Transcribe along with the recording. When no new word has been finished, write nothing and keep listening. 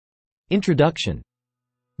Introduction.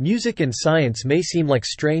 Music and science may seem like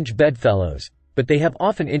strange bedfellows, but they have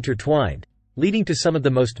often intertwined, leading to some of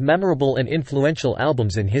the most memorable and influential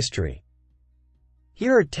albums in history.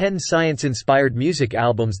 Here are 10 science-inspired music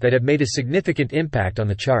albums that have made a significant impact on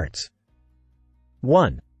the charts.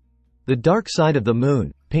 1. The Dark Side of the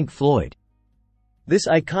Moon, Pink Floyd. This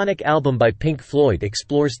iconic album by Pink Floyd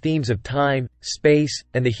explores themes of time, space,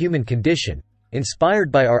 and the human condition,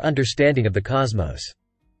 inspired by our understanding of the cosmos.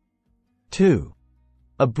 2.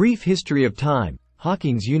 A Brief History of Time,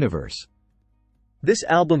 Hawking's Universe. This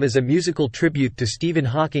album is a musical tribute to Stephen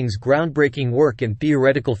Hawking's groundbreaking work in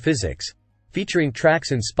theoretical physics, featuring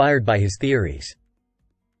tracks inspired by his theories.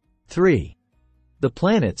 3. The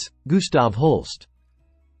Planets, Gustav Holst.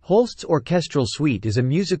 Holst's orchestral suite is a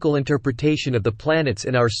musical interpretation of the planets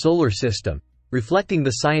in our solar system, reflecting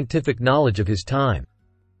the scientific knowledge of his time.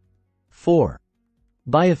 4.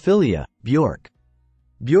 Biophilia, Björk.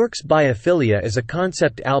 Björk's Biophilia is a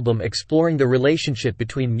concept album exploring the relationship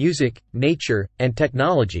between music, nature, and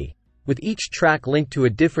technology, with each track linked to a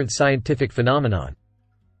different scientific phenomenon.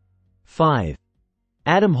 5.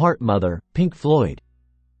 Atom Heart Mother, Pink Floyd.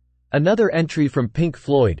 Another entry from Pink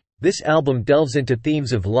Floyd, this album delves into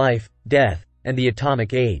themes of life, death, and the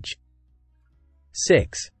atomic age.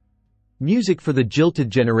 6. Music for the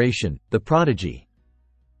Jilted Generation, The Prodigy.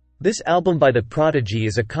 This album by The Prodigy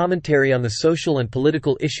is a commentary on the social and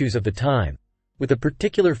political issues of the time, with a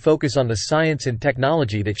particular focus on the science and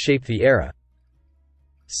technology that shaped the era.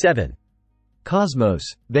 7. Cosmos,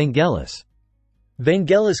 Vangelis.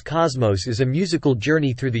 Vangelis' Cosmos is a musical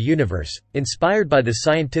journey through the universe, inspired by the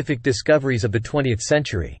scientific discoveries of the 20th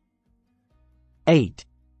century. 8.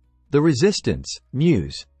 The Resistance,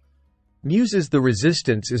 Muse. Muse's The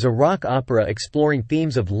Resistance is a rock opera exploring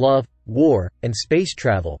themes of love, war, and space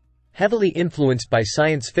travel, heavily influenced by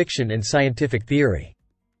science fiction and scientific theory.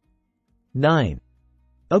 9.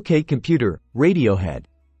 OK Computer, Radiohead.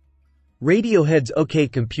 Radiohead's OK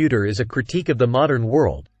Computer is a critique of the modern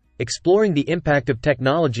world, exploring the impact of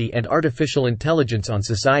technology and artificial intelligence on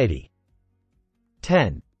society.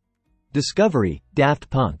 10. Discovery, Daft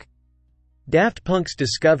Punk. Daft Punk's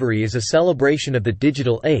Discovery is a celebration of the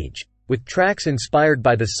digital age, with tracks inspired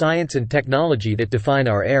by the science and technology that define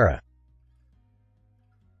our era.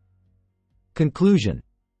 Conclusion.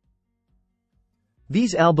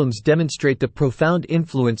 These albums demonstrate the profound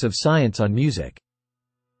influence of science on music.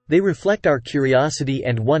 They reflect our curiosity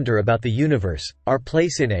and wonder about the universe, our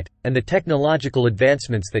place in it, and the technological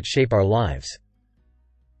advancements that shape our lives.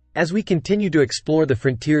 As we continue to explore the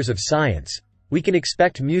frontiers of science, we can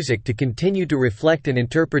expect music to continue to reflect and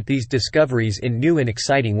interpret these discoveries in new and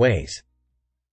exciting ways.